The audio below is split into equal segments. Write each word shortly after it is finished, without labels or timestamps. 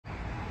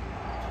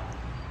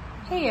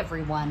Hey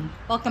everyone,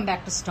 welcome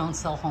back to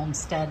Stonehill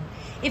Homestead.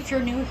 If you're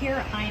new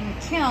here, I'm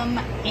Kim,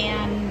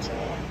 and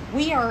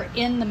we are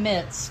in the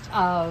midst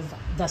of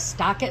the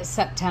Stock It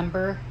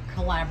September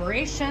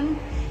collaboration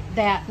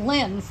that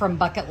Lynn from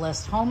Bucket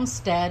List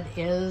Homestead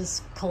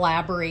is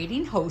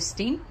collaborating,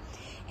 hosting,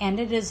 and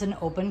it is an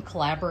open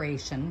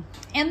collaboration.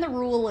 And the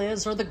rule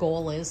is, or the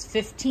goal is,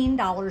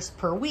 $15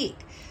 per week.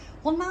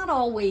 Well, not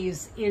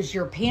always is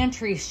your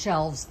pantry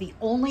shelves the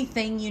only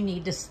thing you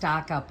need to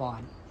stock up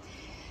on.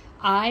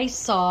 I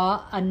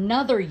saw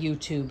another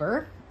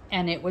YouTuber,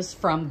 and it was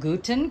from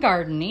Guten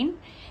Gardening,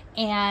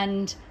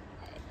 and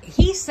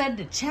he said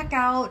to check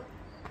out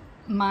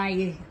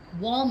my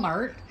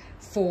Walmart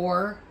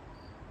for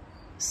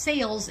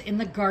sales in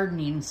the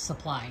gardening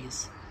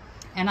supplies.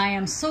 And I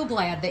am so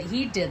glad that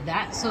he did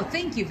that, so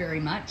thank you very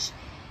much.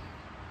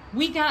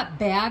 We got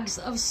bags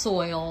of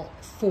soil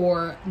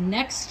for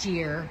next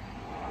year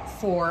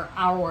for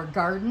our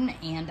garden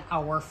and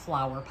our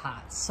flower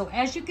pots. So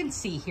as you can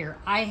see here,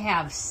 I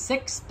have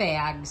 6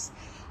 bags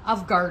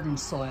of garden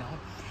soil.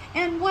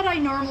 And what I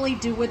normally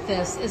do with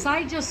this is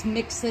I just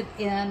mix it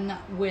in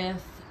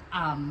with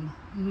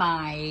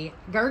my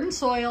garden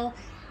soil.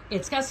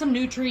 It's got some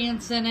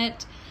nutrients in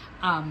it.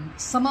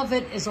 Some of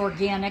it is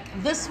organic.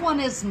 This one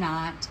is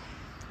not,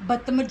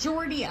 but the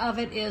majority of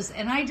it is,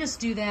 and I just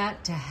do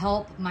that to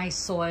help my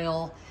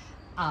soil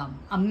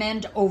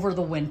amend over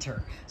the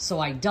winter.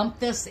 So I dump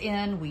this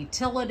in, we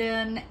till it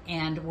in,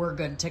 and we're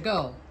good to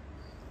go.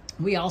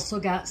 We also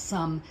got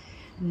some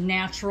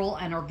natural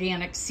and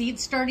organic seed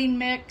starting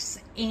mix,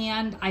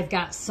 and I've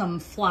got some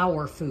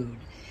flower food.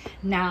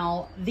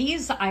 Now,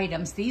 these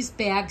items, these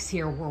bags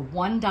here were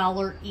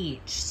 $1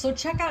 each. So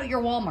check out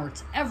your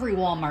Walmarts. Every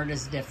Walmart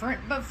is different,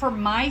 but for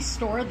my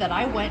store that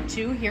I went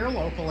to here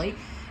locally,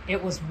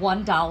 it was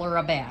 $1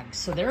 a bag.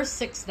 So there's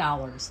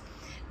 $6.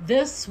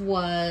 This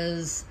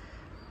was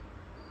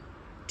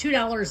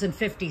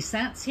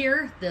 $2.50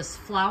 here, this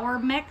flour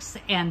mix,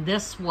 and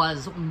this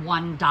was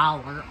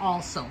 $1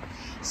 also.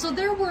 So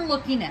there we're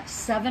looking at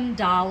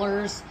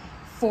 $7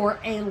 for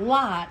a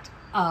lot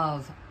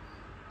of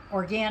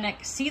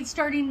organic seed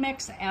starting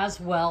mix as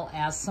well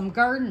as some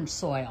garden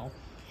soil.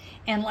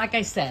 And like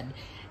I said,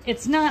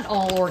 it's not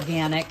all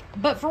organic,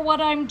 but for what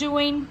I'm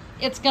doing,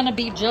 it's gonna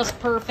be just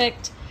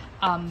perfect.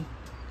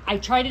 I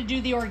try to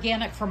do the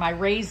organic for my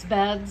raised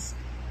beds,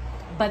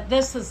 but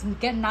this is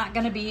not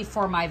going to be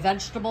for my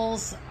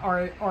vegetables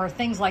or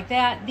things like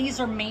that. These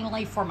are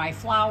mainly for my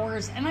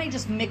flowers, and I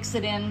just mix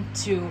it in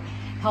to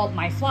help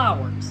my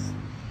flowers.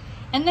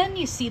 And then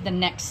you see the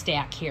next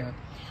stack here.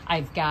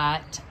 I've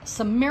got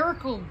some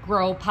Miracle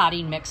Grow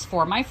potting mix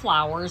for my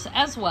flowers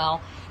as well,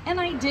 and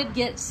I did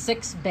get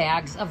 6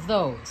 bags of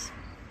those.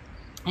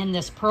 And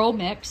this Pro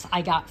Mix,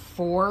 I got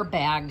 4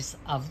 bags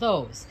of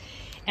those.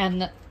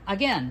 And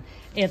again,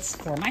 it's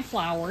for my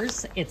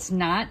flowers. It's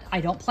not,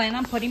 I don't plan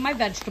on putting my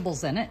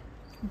vegetables in it,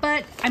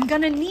 but I'm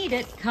gonna need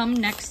it come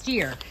next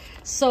year.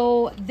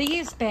 So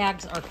these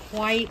bags are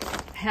quite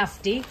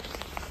hefty.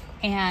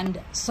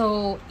 And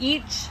so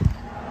each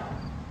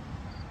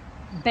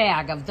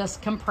bag of this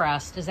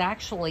compressed is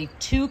actually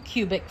 2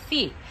 cubic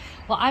feet.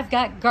 Well, I've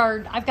got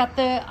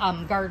the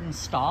garden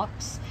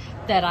stalks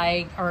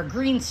or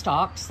green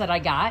stalks that I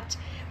got,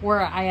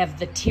 where I have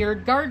the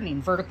tiered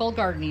gardening, vertical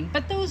gardening,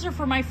 but those are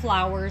for my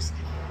flowers,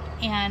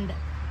 and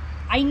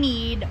I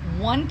need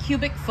 1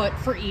 cubic foot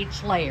for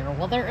each layer.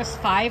 Well, there is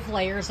 5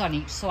 layers on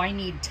each, so I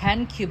need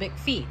 10 cubic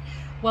feet.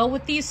 Well,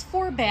 with these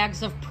 4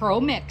 bags of Pro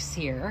Mix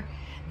here,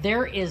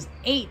 there is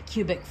 8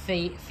 cubic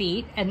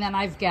feet, and then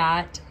I've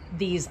got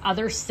these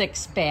other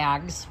 6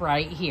 bags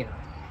right here.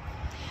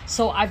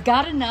 So I've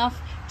got enough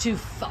to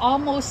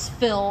almost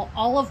fill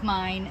all of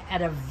mine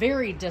at a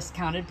very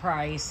discounted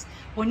price.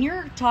 When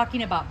you're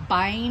talking about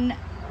buying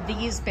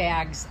these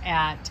bags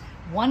at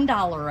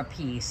 $1 a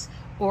piece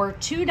or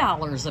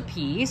 $2 a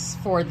piece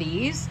for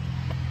these,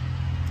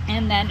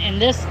 and then in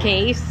this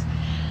case,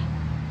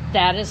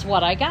 that is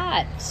what I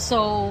got.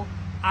 So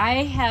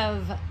I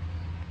have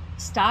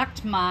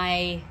stocked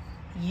my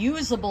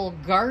usable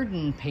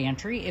garden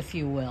pantry, if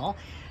you will,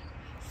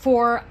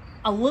 for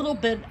a little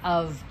bit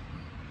of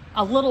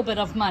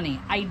money.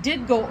 I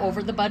did go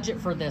over the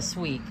budget for this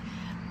week,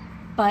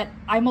 but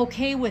I'm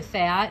okay with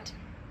that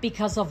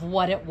because of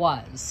what it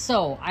was.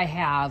 So I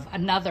have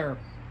another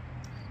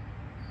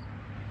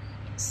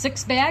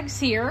 6 bags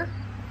here.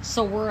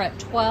 So we're at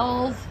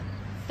 12,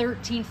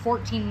 13,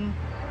 14,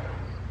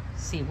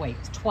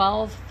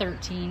 12,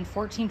 13,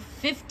 14,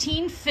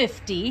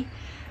 15.50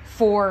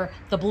 for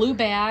the blue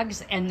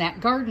bags and that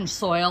garden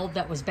soil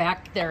that was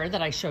back there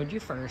that I showed you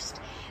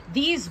first.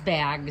 These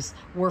bags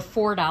were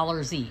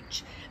 $4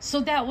 each.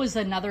 So that was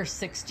another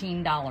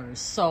 $16.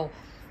 So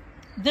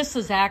this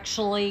is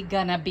actually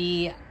gonna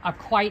be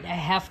quite a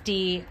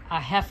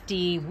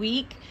hefty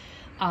week.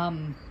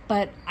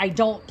 But I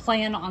don't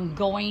plan on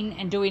going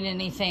and doing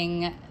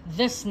anything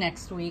this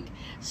next week.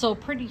 So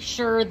pretty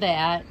sure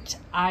that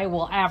I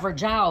will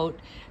average out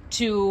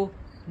to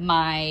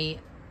my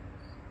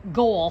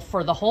goal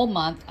for the whole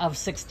month of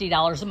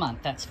 $60 a month.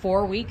 That's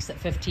 4 weeks at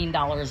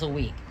 $15 a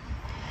week.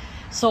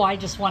 So I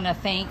just want to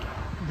thank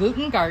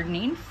Guten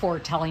Gardening for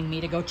telling me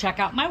to go check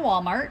out my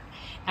Walmart,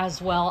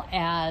 as well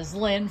as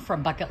Lynn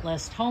from Bucket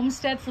List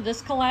Homestead for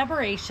this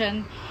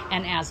collaboration.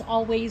 And as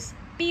always,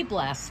 be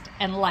blessed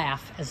and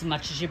laugh as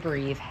much as you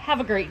breathe.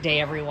 Have a great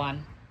day,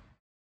 everyone.